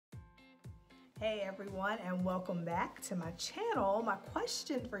Hey everyone, and welcome back to my channel. My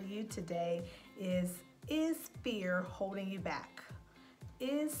question for you today is fear holding you back?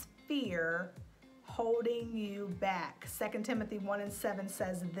 Is fear holding you back? 2 Timothy 1:7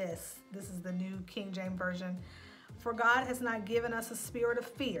 says this. This is the New King James Version. For God has not given us a spirit of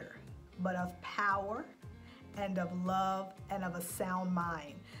fear, but of power and of love and of a sound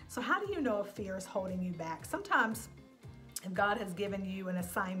mind. So how do you know if fear is holding you back? Sometimes if God has given you an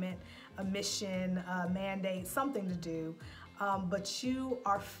assignment, a mission, a mandate, something to do, but you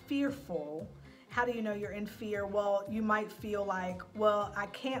are fearful, how do you know you're in fear? Well, you might feel like, well, I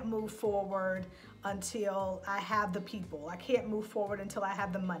can't move forward until I have the people. I can't move forward until I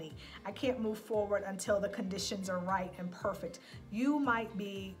have the money. I can't move forward until the conditions are right and perfect. You might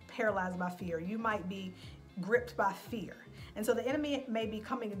be paralyzed by fear. You might be gripped by fear. And so the enemy may be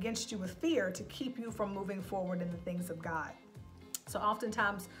coming against you with fear to keep you from moving forward in the things of God. So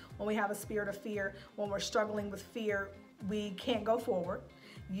oftentimes when we have a spirit of fear, when we're struggling with fear, we can't go forward.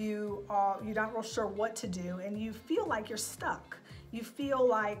 You're not real sure what to do, and you feel like you're stuck. You feel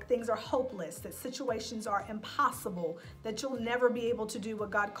like things are hopeless, that situations are impossible, that you'll never be able to do what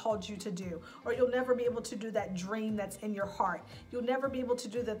God called you to do, or you'll never be able to do that dream that's in your heart. You'll never be able to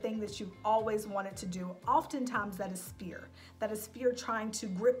do the thing that you've always wanted to do. Oftentimes that is fear. That is fear trying to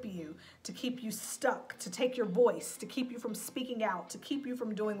grip you, to keep you stuck, to take your voice, to keep you from speaking out, to keep you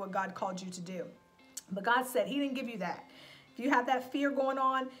from doing what God called you to do. But God said He didn't give you that. If you have that fear going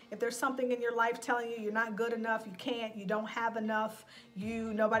on, if there's something in your life telling you you're not good enough, you can't, you don't have enough,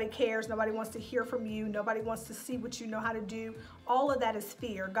 nobody cares, nobody wants to hear from you, nobody wants to see what you know how to do, all of that is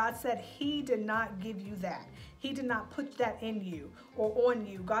fear. God said He did not give you that. He did not put that in you or on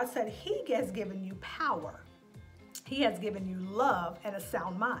you. God said He has given you power. He has given you love and a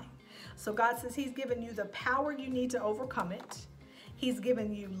sound mind. So God says He's given you the power you need to overcome it. He's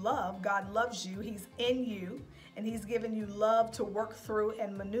given you love. God loves you. He's in you. And He's given you love to work through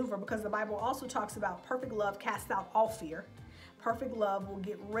and maneuver, because the Bible also talks about perfect love casts out all fear. Perfect love will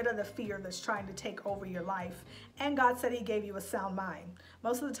get rid of the fear that's trying to take over your life. And God said He gave you a sound mind.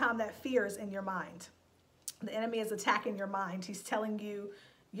 Most of the time that fear is in your mind. The enemy is attacking your mind. He's telling you,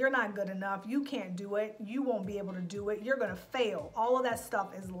 you're not good enough. You can't do it. You won't be able to do it. You're going to fail. All of that stuff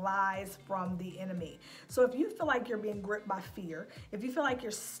is lies from the enemy. So if you feel like you're being gripped by fear, if you feel like you're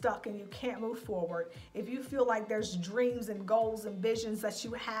stuck and you can't move forward, if you feel like there's dreams and goals and visions that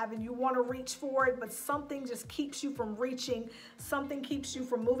you have and you want to reach for it, but something just keeps you from reaching, something keeps you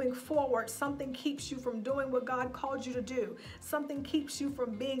from moving forward, something keeps you from doing what God called you to do, something keeps you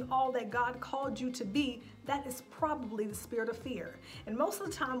from being all that God called you to be, that is probably the spirit of fear. And most of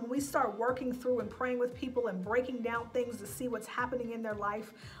the time when we start working through and praying with people and breaking down things to see what's happening in their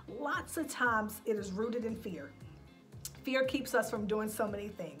life, lots of times it is rooted in fear. Fear keeps us from doing so many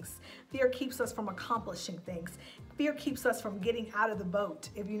things. Fear keeps us from accomplishing things. Fear keeps us from getting out of the boat.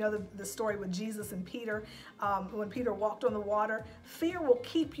 If you know the story with Jesus and Peter, when Peter walked on the water, fear will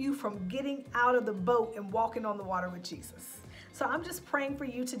keep you from getting out of the boat and walking on the water with Jesus. So I'm just praying for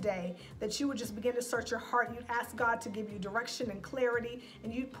you today that you would just begin to search your heart. You'd ask God to give you direction and clarity,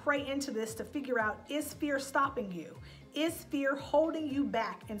 and you'd pray into this to figure out, is fear stopping you? Is fear holding you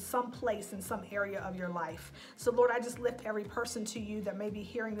back in some place, in some area of your life? So Lord, I just lift every person to you that may be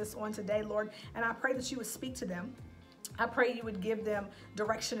hearing this on today, Lord, and I pray that you would speak to them. I pray you would give them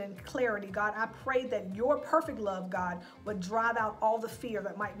direction and clarity, God. I pray that your perfect love, God, would drive out all the fear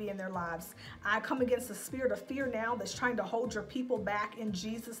that might be in their lives. I come against the spirit of fear now that's trying to hold your people back in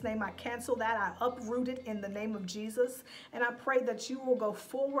Jesus' name. I cancel that. I uproot it in the name of Jesus. And I pray that you will go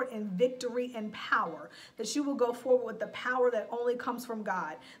forward in victory and power, that you will go forward with the power that only comes from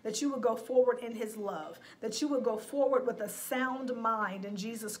God, that you will go forward in His love, that you will go forward with a sound mind in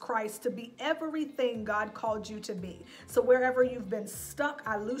Jesus Christ to be everything God called you to be. So wherever you've been stuck,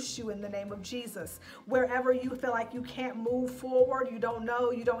 I loose you in the name of Jesus. Wherever you feel like you can't move forward, you don't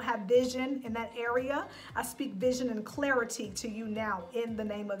know, you don't have vision in that area, I speak vision and clarity to you now in the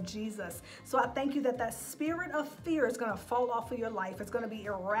name of Jesus. So I thank you that that spirit of fear is going to fall off of your life. It's going to be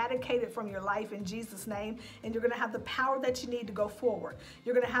eradicated from your life in Jesus' name, and you're going to have the power that you need to go forward.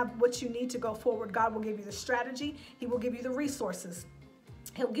 You're going to have what you need to go forward. God will give you the strategy. He will give you the resources.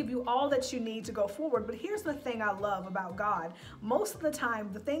 He'll give you all that you need to go forward. But here's the thing I love about God. Most of the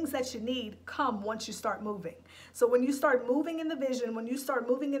time, the things that you need come once you start moving. So when you start moving in the vision, when you start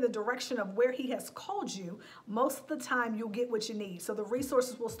moving in the direction of where He has called you, most of the time you'll get what you need. So the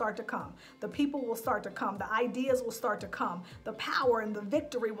resources will start to come. The people will start to come. The ideas will start to come. The power and the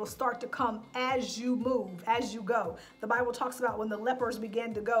victory will start to come as you move, as you go. The Bible talks about when the lepers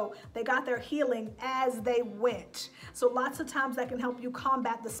began to go, they got their healing as they went. So lots of times that can help you calm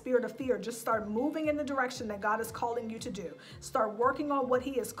combat the spirit of fear. Just start moving in the direction that God is calling you to do. Start working on what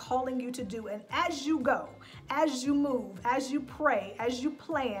he is calling you to do. And as you go, as you move, as you pray, as you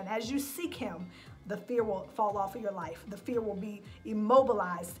plan, as you seek him, the fear will fall off of your life. The fear will be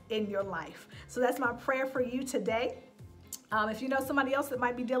immobilized in your life. So that's my prayer for you today. If you know somebody else that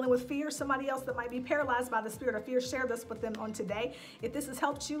might be dealing with fear, somebody else that might be paralyzed by the spirit of fear, share this with them on today. If this has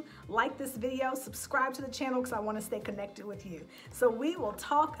helped you, like this video, subscribe to the channel because I want to stay connected with you. So we will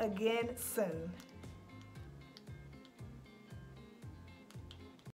talk again soon.